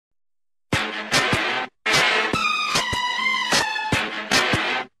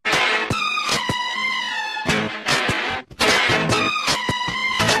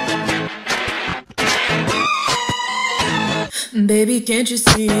Baby, can't you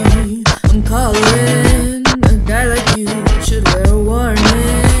see I'm calling? A guy like you should wear a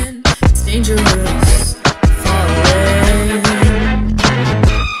warning. It's dangerous, falling.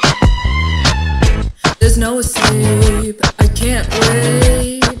 There's no escape, I can't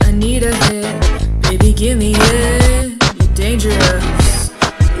wait. I need a hit, baby, give me it. You're dangerous,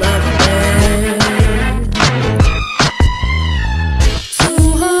 love it.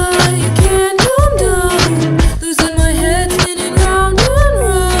 Too high, can't come down. Losing my head, spinning round and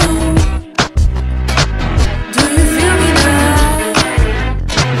round. Do you feel me now?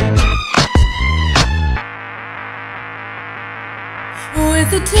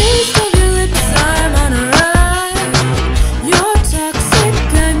 With a taste of your lips, I'm on a ride. You're toxic,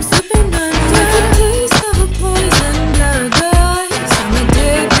 I'm sipping on wine. With a taste of a poison paradise, I'm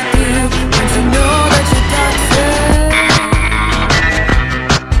addicted to you. Don't you know that you're toxic?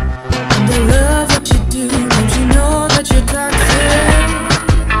 And I love what you do. Don't you know that you're toxic?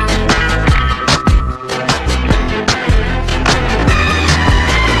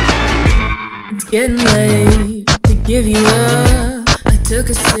 It's getting late to give you up. I took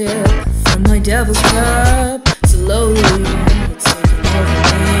a sip from my devil's cup. Slowly, it's taking over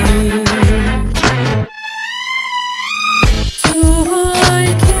me. Too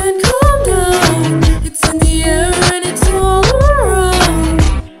high, can't calm down. It's in the air and it's all around.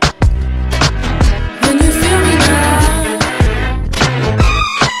 Can you feel me now?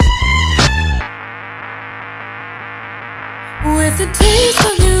 With a taste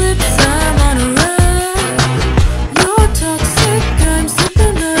of your lips, I'm on a ride. You're toxic, I'm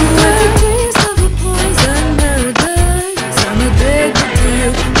sipping on wine. With a taste of a poison paradise, I'm addicted to you.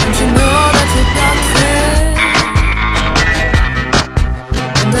 Don't you know that you're toxic?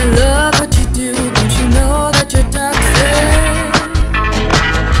 And I love what you do. Don't you know that you're toxic?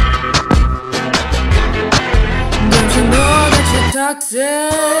 Don't you know that you're toxic?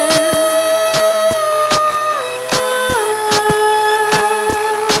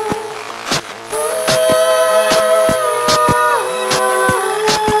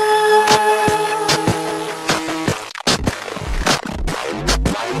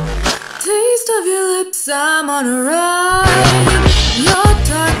 Taste of your lips, I'm on a ride. You're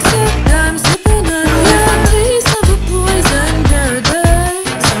toxic, I'm sipping on wine. With a taste of a poison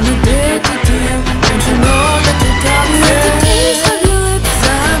paradise, I'm addicted to you. Don't you know that you're toxic? With a taste of your lips,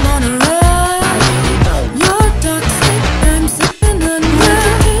 I'm on a ride. You're toxic, I'm sipping on wine. With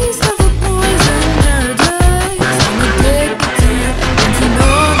a taste of a poison paradise, I'm addicted to you. Don't you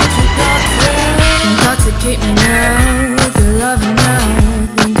know that you're toxic? Intoxicate me now with your loving now.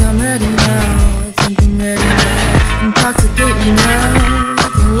 Think I'm ready now. I think I'm ready now. Intoxicate me now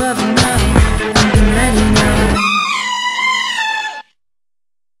with your loving now.